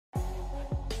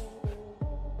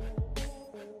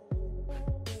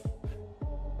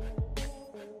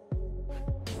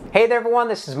Hey there everyone,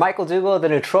 this is Michael Dougal, the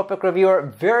Nootropic Reviewer.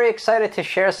 Very excited to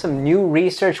share some new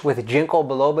research with Ginkgo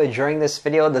Biloba during this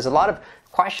video. There's a lot of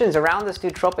questions around this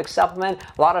nootropic supplement.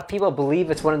 A lot of people believe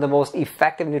it's one of the most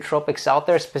effective nootropics out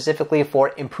there, specifically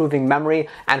for improving memory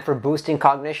and for boosting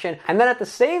cognition. And then at the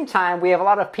same time, we have a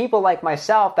lot of people like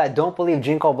myself that don't believe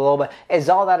Ginkgo Biloba is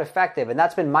all that effective. And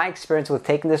that's been my experience with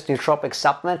taking this nootropic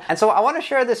supplement. And so I want to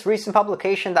share this recent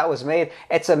publication that was made.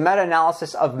 It's a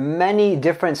meta-analysis of many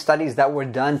different studies that were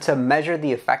done to measure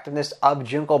the effectiveness of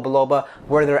Ginkgo Biloba.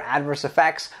 Were there adverse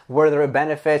effects? Were there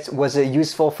benefits? Was it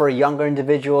useful for younger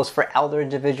individuals, for elder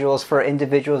individuals, for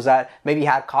individuals that maybe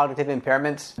had cognitive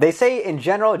impairments? They say in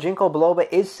general, Ginkgo Biloba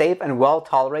is safe and well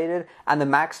tolerated, and the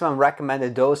maximum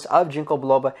recommended dose of Ginkgo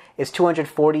Biloba is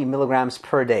 240 milligrams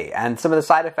per day. And some of the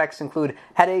side effects include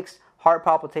headaches, heart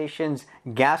palpitations,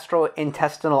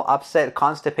 gastrointestinal upset,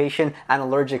 constipation, and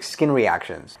allergic skin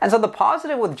reactions. And so the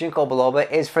positive with Ginkgo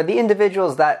Biloba is for the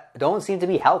individuals that don't seem to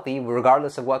be healthy,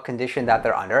 regardless of what condition that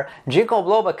they're under, Ginkgo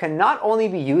Biloba can not only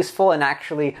be useful in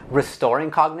actually restoring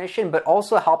cognition, but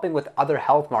also helping with other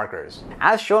health markers.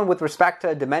 As shown with respect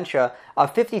to dementia, a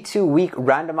 52-week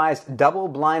randomized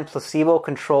double-blind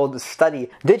placebo-controlled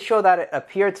study did show that it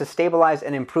appeared to stabilize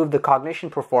and improve the cognition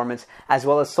performance as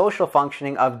well as social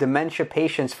functioning of dementia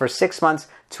patients for 6 months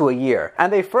to a year.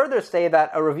 And they further say that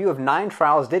a review of 9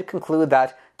 trials did conclude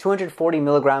that 240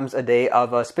 milligrams a day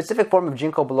of a specific form of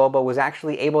Ginkgo Biloba was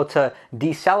actually able to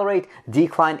decelerate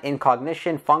decline in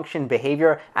cognition, function,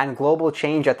 behavior, and global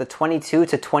change at the 22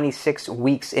 to 26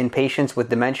 weeks in patients with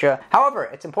dementia. However,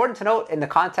 it's important to note in the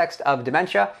context of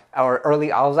dementia or early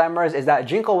Alzheimer's is that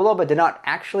Ginkgo Biloba did not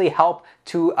actually help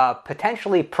to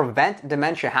potentially prevent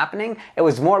dementia happening. It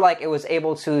was more like it was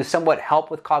able to somewhat help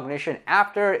with cognition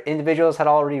after individuals had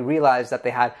already realized that they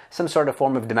had some sort of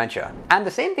form of dementia. And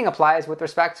the same thing applies with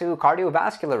respect to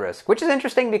cardiovascular risk, which is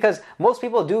interesting because most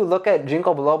people do look at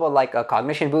Ginkgo Biloba like a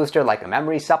cognition booster, like a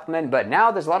memory supplement, but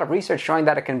now there's a lot of research showing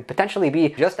that it can potentially be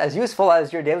just as useful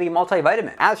as your daily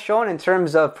multivitamin. As shown in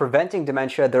terms of preventing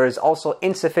dementia, there is also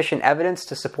insufficient evidence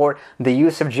to support the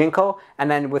use of Ginkgo.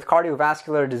 And then with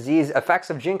cardiovascular disease, effects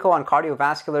of Ginkgo on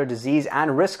cardiovascular disease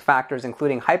and risk factors,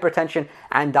 including hypertension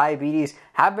and diabetes,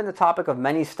 have been the topic of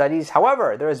many studies.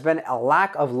 However, there has been a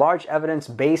lack of large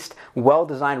evidence-based,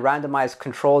 well-designed, randomized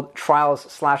controlled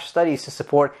trials/studies to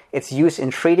support its use in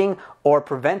treating or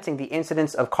preventing the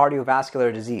incidence of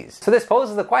cardiovascular disease. So this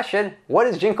poses the question, what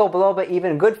is Ginkgo Biloba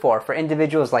even good for? For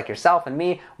individuals like yourself and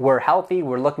me, we're healthy,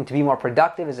 we're looking to be more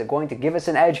productive. Is it going to give us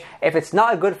an edge? If it's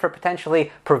not good for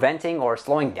potentially preventing or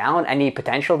slowing down any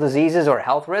potential diseases or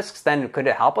health risks, then could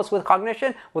it help us with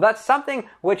cognition? Well, that's something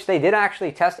which they did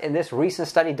actually test in this recent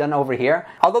study done over here.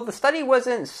 Although the study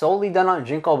wasn't solely done on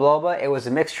Ginkgo Biloba, it was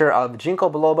a mixture of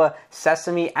Ginkgo Biloba,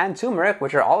 sesame, and turmeric,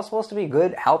 which are all supposed to be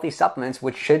good, healthy supplements,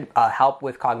 which should help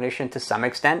with cognition to some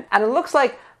extent. And it looks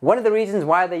like one of the reasons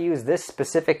why they use this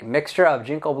specific mixture of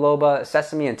Ginkgo Biloba,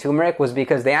 sesame, and turmeric was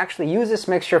because they actually use this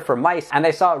mixture for mice and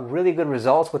they saw really good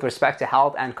results with respect to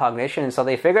health and cognition. And so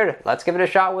they figured, let's give it a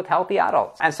shot with healthy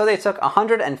adults. And so they took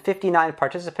 159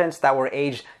 participants that were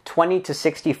aged 20 to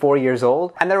 64 years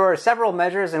old. And there were several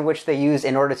measures in which they used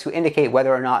in order to indicate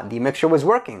whether or not the mixture was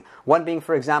working. One being,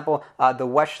 for example, the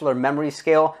Wechsler memory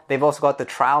scale. They've also got the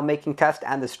trial making test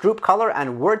and the Stroop color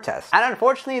and word test. And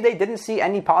unfortunately, they didn't see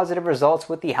any positive results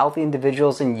with the healthy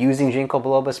individuals in using Ginkgo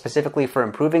Biloba specifically for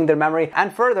improving their memory.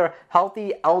 And further,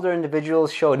 healthy elder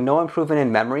individuals showed no improvement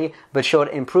in memory, but showed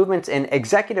improvements in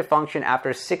executive function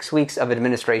after 6 weeks of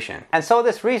administration. And so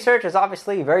this research is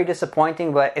obviously very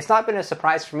disappointing, but it's not been a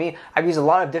surprise for me. I've used a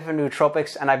lot of different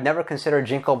nootropics, and I've never considered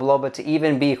Ginkgo Biloba to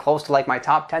even be close to like my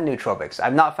top 10 nootropics.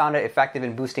 I've not found it effective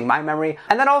in boosting my memory.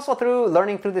 And then also through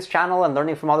learning through this channel and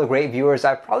learning from all the great viewers,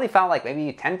 I've probably found like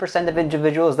maybe 10% of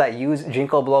individuals that use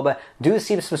Ginkgo Biloba do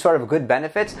see some sort of good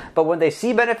benefits, but when they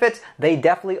see benefits, they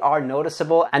definitely are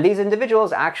noticeable, and these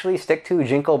individuals actually stick to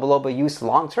Ginkgo Biloba use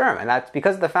long term, and that's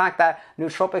because of the fact that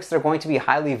nootropics are going to be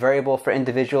highly variable for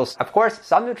individuals. Of course,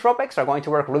 some nootropics are going to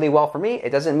work really well for me.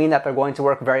 It doesn't mean that they're going to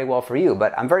work very well for you,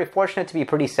 but I'm very fortunate to be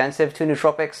pretty sensitive to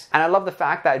nootropics, and I love the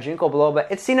fact that Ginkgo Biloba,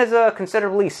 it's seen as a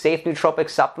considerably safe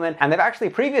nootropic supplement, and they've actually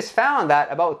previously found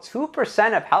that about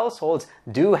 2% of households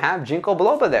do have Ginkgo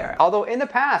Biloba there. Although in the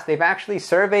past, they've actually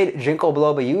surveyed Ginkgo Biloba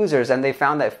Biloba users, and they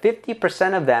found that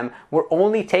 50% of them were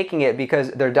only taking it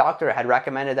because their doctor had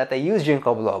recommended that they use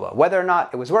Ginkgo Biloba. Whether or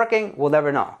not it was working, we'll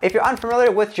never know. If you're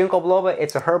unfamiliar with Ginkgo Biloba,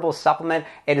 it's a herbal supplement.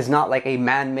 It is not like a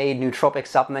man-made nootropic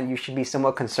supplement you should be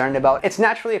somewhat concerned about. It's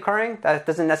naturally occurring. That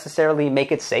doesn't necessarily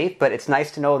make it safe, but it's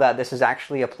nice to know that this is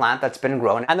actually a plant that's been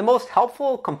grown. And the most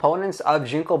helpful components of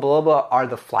Ginkgo Biloba are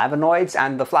the flavonoids,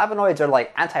 and the flavonoids are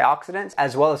like antioxidants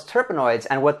as well as terpenoids,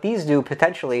 and what these do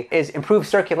potentially is improve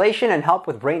circulation and help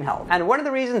with brain health. And one of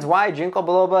the reasons why Ginkgo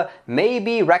Biloba may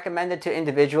be recommended to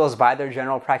individuals by their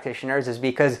general practitioners is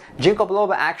because Ginkgo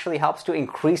Biloba actually helps to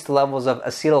increase the levels of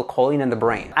acetylcholine in the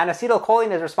brain. And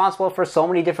acetylcholine is responsible for so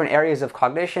many different areas of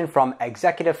cognition, from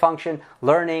executive function,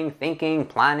 learning, thinking,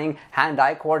 planning,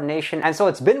 hand-eye coordination. And so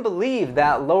it's been believed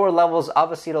that lower levels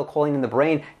of acetylcholine in the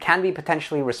brain can be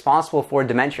potentially responsible for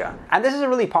dementia. And this is a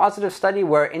really positive study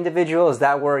where individuals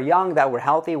that were young, that were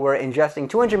healthy, were ingesting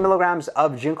 200 milligrams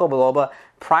of Ginkgo Biloba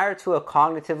prior to a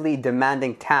cognitively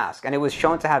demanding task, and it was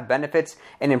shown to have benefits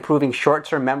in improving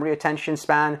short-term memory attention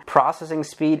span, processing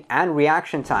speed, and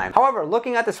reaction time. However,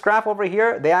 looking at this graph over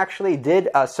here, they actually did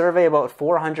a survey about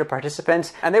 400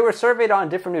 participants, and they were surveyed on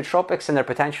different nootropics and their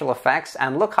potential effects,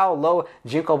 and look how low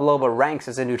Ginkgo Biloba ranks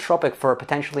as a nootropic for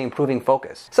potentially improving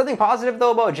focus. Something positive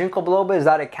though about Ginkgo Biloba is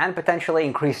that it can potentially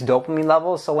increase dopamine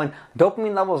levels. So when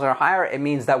dopamine levels are higher, it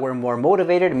means that we're more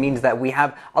motivated. It means that we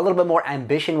have a little bit more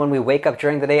ambition when we wake up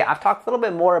during the day. I've talked a little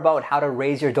bit more about how to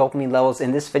raise your dopamine levels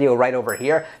in this video right over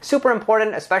here. Super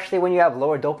important, especially when you have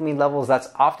lower dopamine levels. That's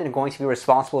often going to be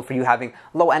responsible for you having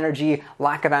low energy,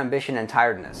 lack of ambition, and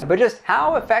tiredness. But just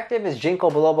how effective is Ginkgo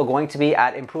Biloba going to be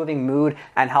at improving mood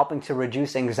and helping to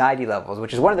reduce anxiety levels,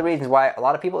 which is one of the reasons why a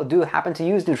lot of people do happen to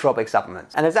use nootropic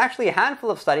supplements. And there's actually a handful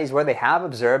of studies where they have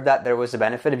observed that there was a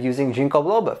benefit of using Ginkgo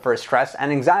Biloba for stress and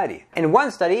anxiety. In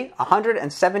one study,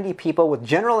 170 people with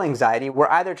general anxiety were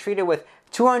either treated with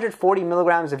 240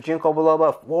 milligrams of Ginkgo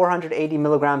Biloba, 480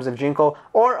 milligrams of Ginkgo,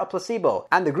 or a placebo.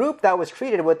 And the group that was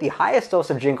treated with the highest dose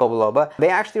of Ginkgo Biloba, they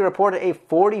actually reported a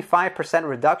 45%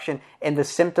 reduction in the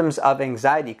symptoms of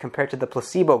anxiety compared to the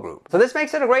placebo group. So this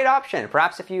makes it a great option.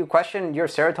 Perhaps if you question your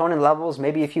serotonin levels,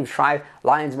 maybe if you've tried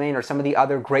lion's mane or some of the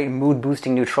other great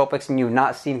mood-boosting nootropics and you've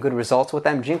not seen good results with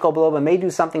them, Ginkgo Biloba may do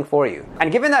something for you.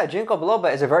 And given that Ginkgo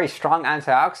Biloba is a very strong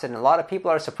antioxidant, a lot of people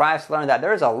are surprised to learn that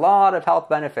there's a lot of health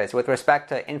benefits with respect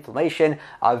to inflammation,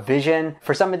 vision.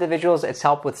 For some individuals, it's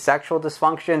helped with sexual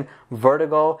dysfunction,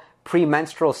 vertigo,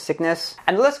 premenstrual sickness,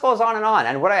 and the list goes on.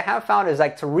 And what I have found is,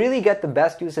 like, to really get the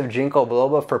best use of Ginkgo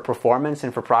Biloba for performance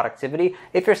and for productivity,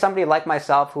 if you're somebody like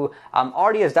myself who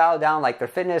already has dialed down like their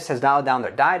fitness, has dialed down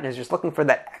their diet, and is just looking for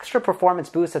that extra performance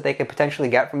boost that they could potentially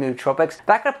get from nootropics,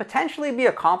 that could potentially be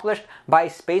accomplished by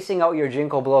spacing out your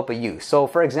Ginkgo Biloba use. So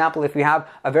for example, if you have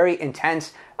a very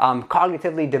intense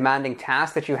cognitively demanding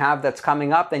task that you have that's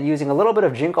coming up, then using a little bit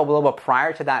of Ginkgo Biloba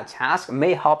prior to that task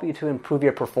may help you to improve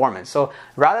your performance. So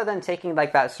rather than taking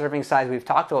like that serving size we've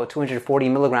talked about, 240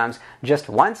 milligrams just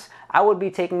once, I would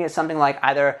be taking it something like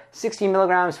either 60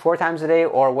 milligrams 4 times a day,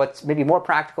 or what's maybe more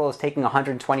practical is taking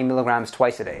 120 milligrams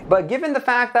twice a day. But given the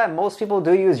fact that most people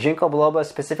do use Ginkgo Biloba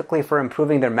specifically for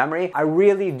improving their memory, I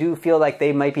really do feel like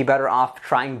they might be better off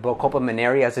trying Bacopa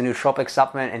Monnieri as a nootropic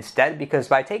supplement instead, because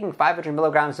by taking 500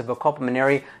 milligrams of Bacopa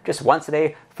Monnieri just once a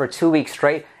day for 2 weeks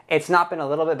straight, it's not been a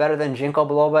little bit better than Ginkgo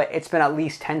Biloba. It's been at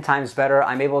least 10 times better.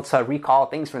 I'm able to recall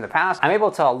things from the past. I'm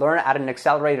able to learn at an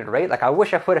accelerated rate. Like, I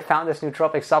wish I would have found this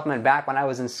nootropic supplement back when I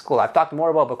was in school. I've talked more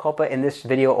about Bacopa in this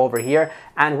video over here.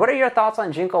 And what are your thoughts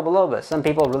on Ginkgo Biloba? Some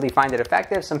people really find it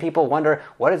effective. Some people wonder,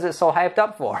 what is it so hyped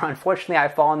up for? Unfortunately, I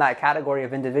fall in that category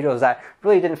of individuals that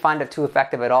really didn't find it too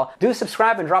effective at all. Do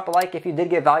subscribe and drop a like if you did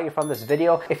get value from this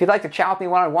video. If you'd like to chat with me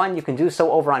one-on-one, you can do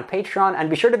so over on Patreon. And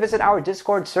be sure to visit our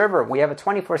Discord server. We have a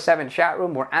 24/7 chat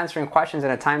room. We're answering questions in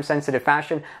a time-sensitive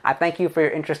fashion. I thank you for your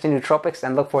interest in nootropics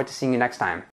and look forward to seeing you next time.